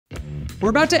We're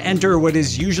about to enter what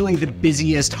is usually the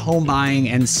busiest home buying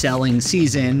and selling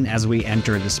season as we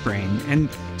enter the spring. And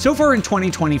so far in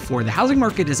 2024, the housing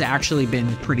market has actually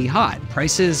been pretty hot.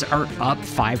 Prices are up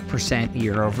 5%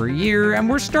 year over year, and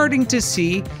we're starting to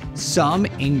see some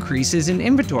increases in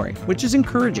inventory, which is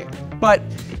encouraging. But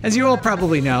as you all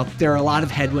probably know, there are a lot of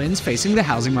headwinds facing the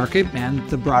housing market and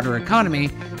the broader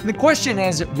economy. And the question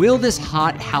is, will this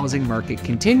hot housing market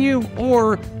continue,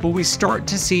 or will we start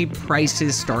to see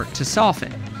prices start to soften?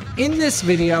 In this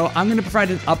video, I'm going to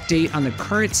provide an update on the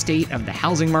current state of the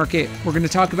housing market. We're going to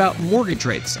talk about mortgage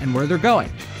rates and where they're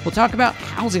going. We'll talk about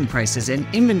housing prices and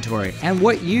inventory and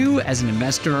what you as an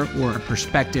investor or a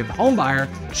prospective home buyer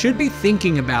should be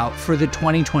thinking about for the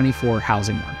 2024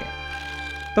 housing market.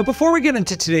 But before we get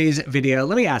into today's video,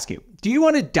 let me ask you, do you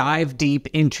want to dive deep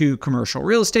into commercial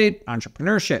real estate,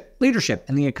 entrepreneurship, leadership,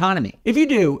 and the economy? If you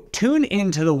do, tune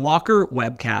into the Walker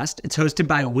webcast. It's hosted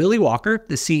by Willie Walker,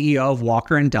 the CEO of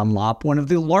Walker & Dunlop, one of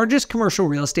the largest commercial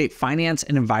real estate finance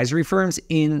and advisory firms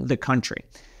in the country.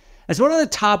 As one of the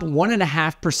top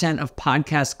 1.5% of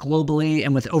podcasts globally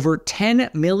and with over 10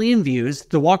 million views,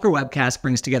 the Walker webcast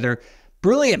brings together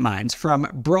brilliant minds from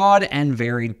broad and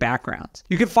varied backgrounds.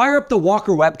 You can fire up the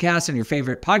Walker webcast on your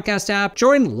favorite podcast app,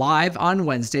 join live on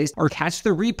Wednesdays, or catch the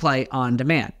replay on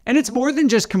demand. And it's more than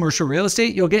just commercial real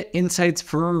estate. You'll get insights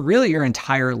for really your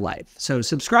entire life. So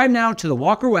subscribe now to the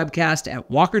Walker webcast at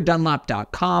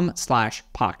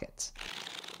walkerdunlop.com/pockets.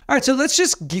 All right, so let's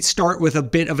just start with a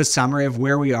bit of a summary of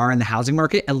where we are in the housing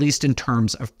market, at least in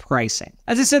terms of pricing.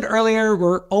 As I said earlier,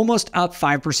 we're almost up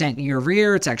 5% year over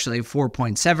year. It's actually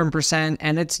 4.7%.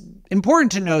 And it's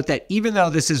important to note that even though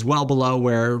this is well below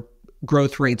where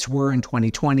growth rates were in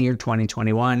 2020 or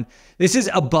 2021, this is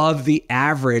above the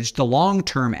average, the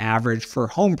long-term average for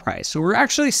home price. So we're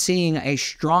actually seeing a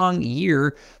strong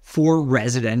year for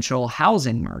residential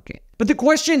housing market. But the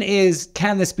question is,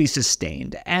 can this be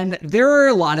sustained? And there are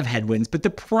a lot of headwinds, but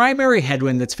the primary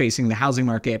headwind that's facing the housing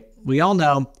market, we all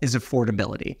know, is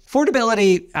affordability.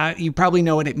 Affordability, you probably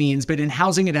know what it means, but in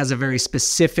housing, it has a very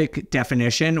specific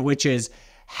definition, which is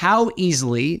how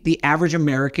easily the average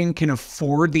American can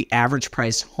afford the average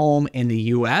price home in the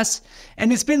US.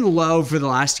 And it's been low for the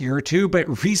last year or two,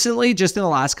 but recently, just in the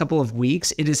last couple of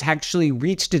weeks, it has actually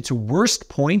reached its worst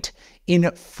point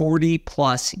in 40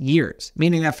 plus years,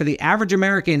 meaning that for the average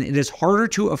American, it is harder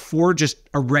to afford just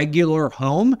a regular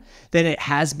home than it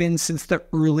has been since the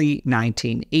early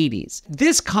 1980s.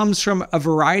 This comes from a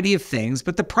variety of things,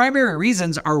 but the primary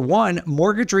reasons are, one,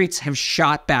 mortgage rates have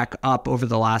shot back up over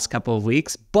the last couple of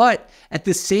weeks, but at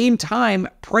the same time,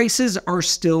 prices are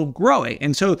still growing.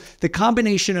 And so the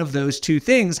combination of those two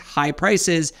things, high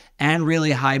prices and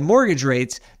really high mortgage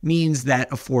rates, means that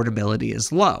affordability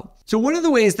is low. So one of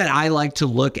the ways that I like to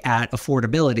look at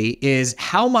affordability is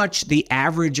how much the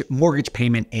average mortgage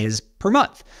payment is per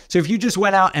month. So if you just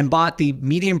went out and bought the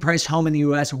median priced home in the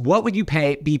US, what would you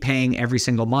be paying every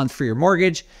single month for your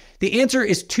mortgage? The answer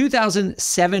is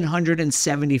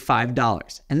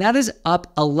 $2,775, and that is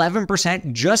up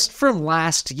 11% just from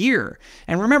last year.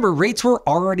 And remember, rates were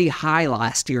already high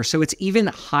last year, so it's even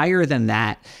higher than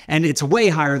that, and it's way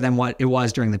higher than what it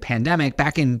was during the pandemic.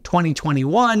 Back in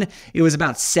 2021, it was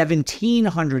about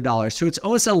 $1,700, so it's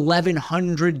almost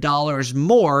 $1,100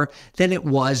 more than it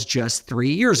was just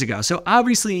 3 years ago. So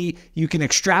obviously, you can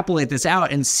extrapolate this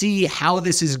out and see how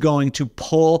this is going to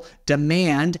pull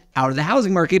demand out of the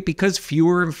housing market because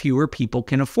fewer and fewer people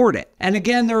can afford it. And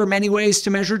again, there are many ways to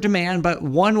measure demand, but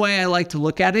one way I like to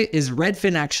look at it is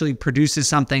Redfin actually produces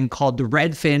something called the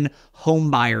Redfin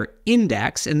Homebuyer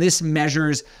Index. And this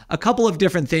measures a couple of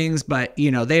different things, but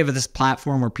they have this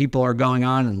platform where people are going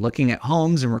on and looking at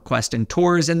homes and requesting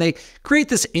tours, and they create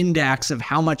this index of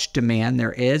how much demand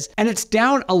there is. And it's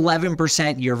down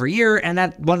 11% year over year, and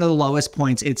at one of the lowest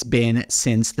points it's been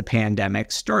since the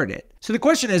pandemic started. So the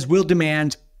question is, will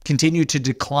demand continue to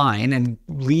decline and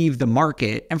leave the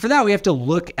market? And for that, we have to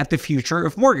look at the future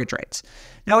of mortgage rates.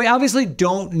 Now, we obviously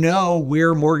don't know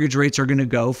where mortgage rates are going to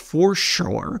go for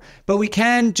sure, but we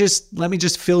can let me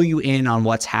just fill you in on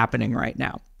what's happening right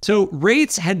now. So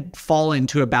rates had fallen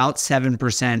to about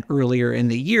 7% earlier in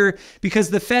the year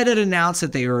because the Fed had announced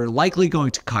that they were likely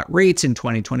going to cut rates in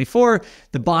 2024.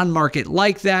 The bond market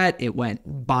liked that.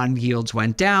 Bond yields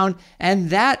went down,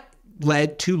 and that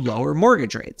led to lower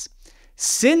mortgage rates.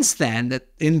 Since then, that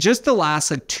in just the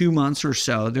last 2 months or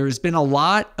so, there's been a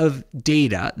lot of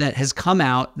data that has come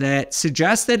out that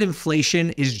suggests that inflation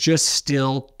is just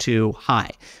still too high.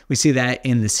 We see that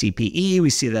in the CPE, we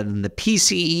see that in the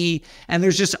PCE, and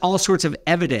there's just all sorts of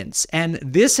evidence. And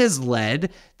this has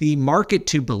led the market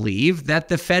to believe that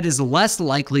the Fed is less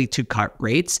likely to cut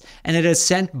rates, and it has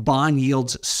sent bond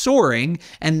yields soaring,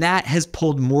 and that has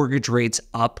pulled mortgage rates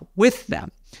up with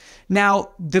them. Now,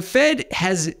 the Fed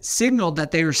has signaled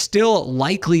that they are still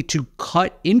likely to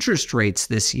cut interest rates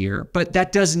this year, but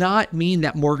that does not mean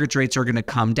that mortgage rates are going to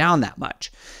come down that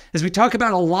much. As we talk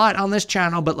about a lot on this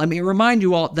channel, but let me remind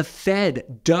you all, the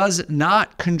Fed does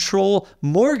not control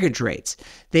mortgage rates.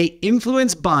 They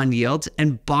influence bond yields,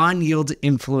 and bond yields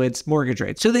influence mortgage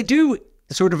rates. So they do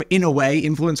sort of, in a way,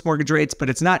 influence mortgage rates, but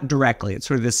it's not directly. It's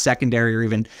sort of this secondary or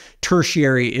even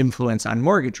tertiary influence on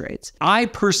mortgage rates. I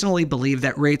personally believe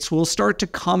that rates will start to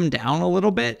come down a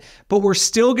little bit, but we're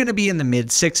still going to be in the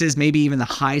mid sixes, maybe even the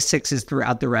high sixes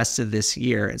throughout the rest of this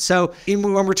year. So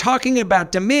when we're talking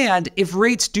about demand, if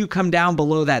rates do come down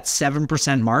below that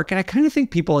 7% mark, and I kind of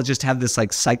think people just have this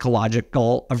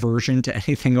psychological aversion to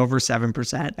anything over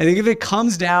 7%. I think if it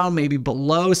comes down maybe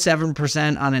below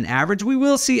 7% on an average, we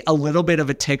will see a little bit of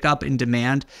a tick up in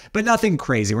demand, but nothing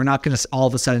crazy. We're not going to all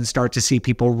of a sudden start to see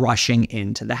people rushing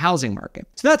into the housing market.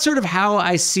 So that's sort of how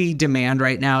I see demand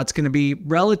right now. It's going to be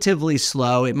relatively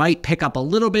slow. It might pick up a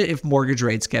little bit if mortgage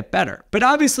rates get better. But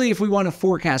obviously, if we want to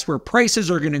forecast where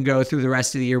prices are going to go through the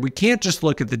rest of the year, we can't just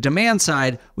look at the demand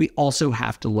side. We also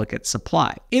have to look at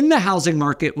supply. In the housing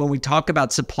market, when we talk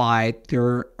about supply,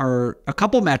 there are a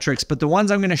couple metrics, but the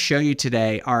ones I'm going to show you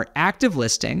today are active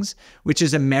listings, which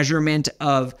is a measurement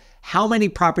of how many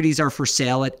properties are for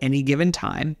sale at any given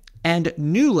time, and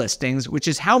new listings, which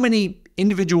is how many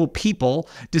individual people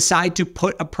decide to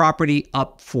put a property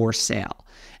up for sale.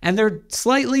 And they're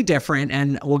slightly different,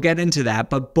 and we'll get into that,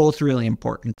 but both really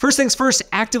important. First things first,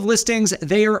 active listings,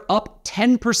 they are up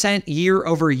 10% year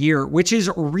over year, which is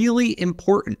really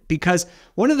important because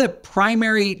one of the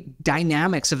primary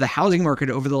dynamics of the housing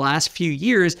market over the last few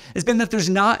years has been that there's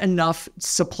not enough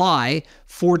supply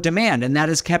for demand, and that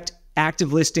has kept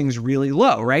active listings really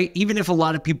low, right? Even if a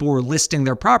lot of people were listing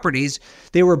their properties,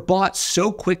 they were bought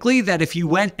so quickly that if you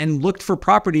went and looked for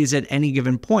properties at any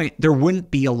given point, there wouldn't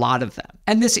be a lot of them.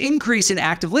 And this increase in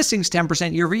active listings,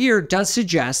 10% year over year, does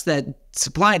suggest that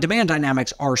supply and demand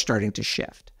dynamics are starting to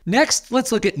shift. Next,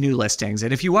 let's look at new listings.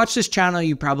 And if you watch this channel,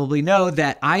 you probably know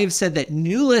that I've said that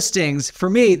new listings, for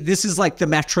me, this is like the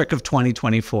metric of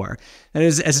 2024. That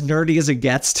is as nerdy as it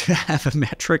gets to have a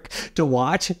metric to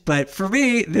watch. But for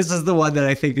me, this is the one that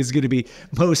I think is going to be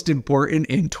most important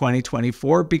in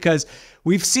 2024 because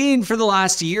we've seen for the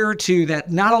last year or two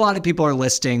that not a lot of people are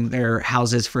listing their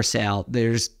houses for sale.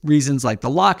 There's reasons like the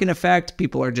lock-in effect.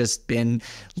 People are just been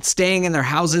staying in their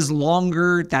houses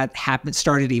longer. That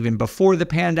started even before the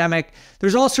pandemic.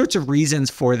 There's all sorts of reasons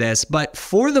for this, but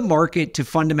for the market to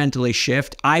fundamentally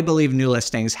shift, I believe new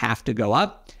listings have to go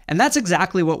up. And that's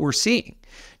exactly what we're seeing.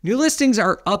 New listings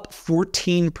are up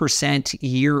 14%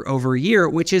 year over year,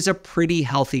 which is a pretty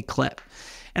healthy clip.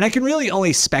 And I can really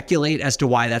only speculate as to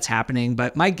why that's happening,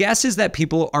 but my guess is that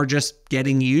people are just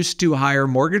getting used to higher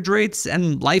mortgage rates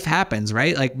and life happens,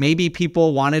 right? Like maybe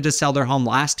people wanted to sell their home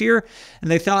last year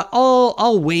and they thought, oh,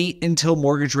 I'll wait until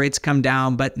mortgage rates come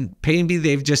down, but maybe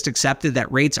they've just accepted that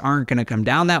rates aren't going to come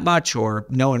down that much, or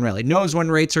no one really knows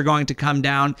when rates are going to come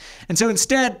down. And so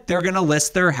instead, they're going to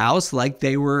list their house like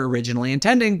they were originally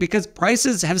intending because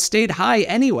prices have stayed high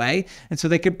anyway, and so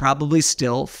they could probably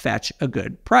still fetch a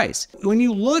good price. When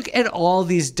you look at all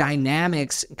these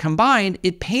dynamics combined,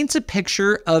 it paints a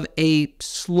picture of a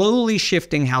slowly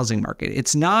shifting housing market.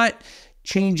 It's not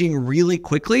changing really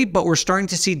quickly, but we're starting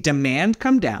to see demand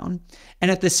come down.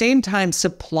 And at the same time,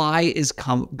 supply is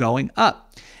going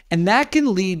up. And that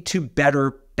can lead to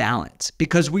better balance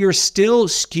because we are still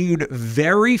skewed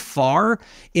very far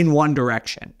in one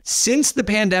direction. Since the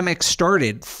pandemic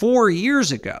started 4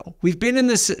 years ago, we've been in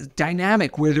this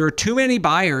dynamic where there are too many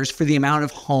buyers for the amount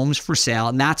of homes for sale,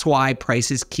 and that's why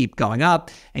prices keep going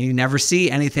up and you never see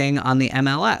anything on the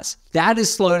MLS. That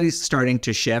is slowly starting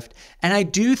to shift, and I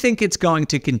do think it's going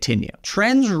to continue.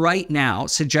 Trends right now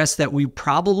suggest that we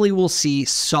probably will see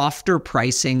softer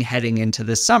pricing heading into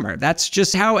the summer. That's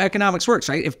just how economics works,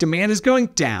 right? If demand is going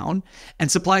down and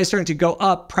supply is starting to go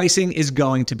up, pricing is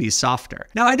going to be softer.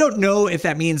 Now, I don't know if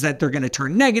that means that they're going to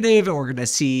turn negative and we're going to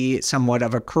see somewhat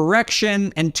of a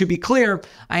correction. And to be clear,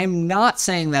 I am not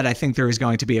saying that I think there is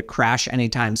going to be a crash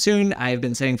anytime soon. I've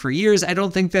been saying for years, I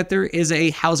don't think that there is a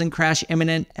housing crash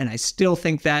imminent, and I still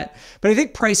think that, but I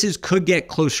think prices could get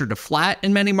closer to flat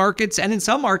in many markets, and in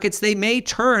some markets, they may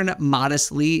turn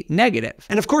modestly negative.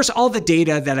 And of course, all the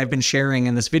data that I've been sharing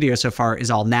in this video so far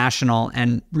is all national,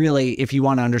 and really, if you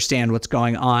want to understand what's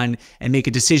going on and make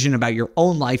a decision about your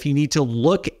own life, you need to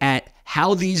look at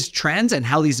how these trends and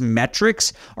how these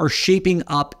metrics are shaping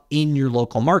up in your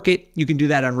local market. You can do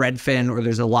that on Redfin, or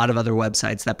there's a lot of other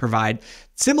websites that provide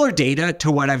similar data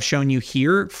to what I've shown you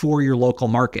here for your local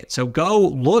market. So go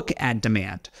look at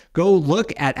demand, go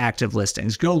look at active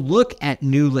listings, go look at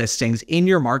new listings in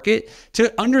your market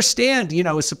to understand,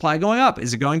 is supply going up?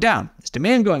 Is it going down? Is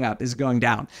demand going up? Is it going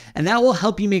down? And that will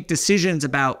help you make decisions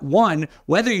about, one,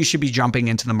 whether you should be jumping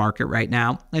into the market right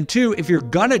now, and two, if you're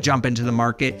gonna jump into the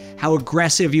market, how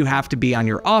aggressive you have to be on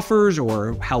your offers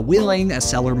or how willing a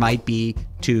seller might be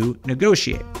to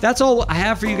negotiate. That's all I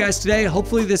have for you guys today.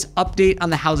 Hopefully this update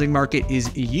on the housing market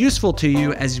is useful to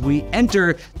you as we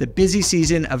enter the busy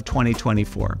season of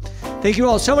 2024. Thank you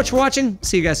all so much for watching.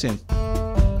 See you guys soon.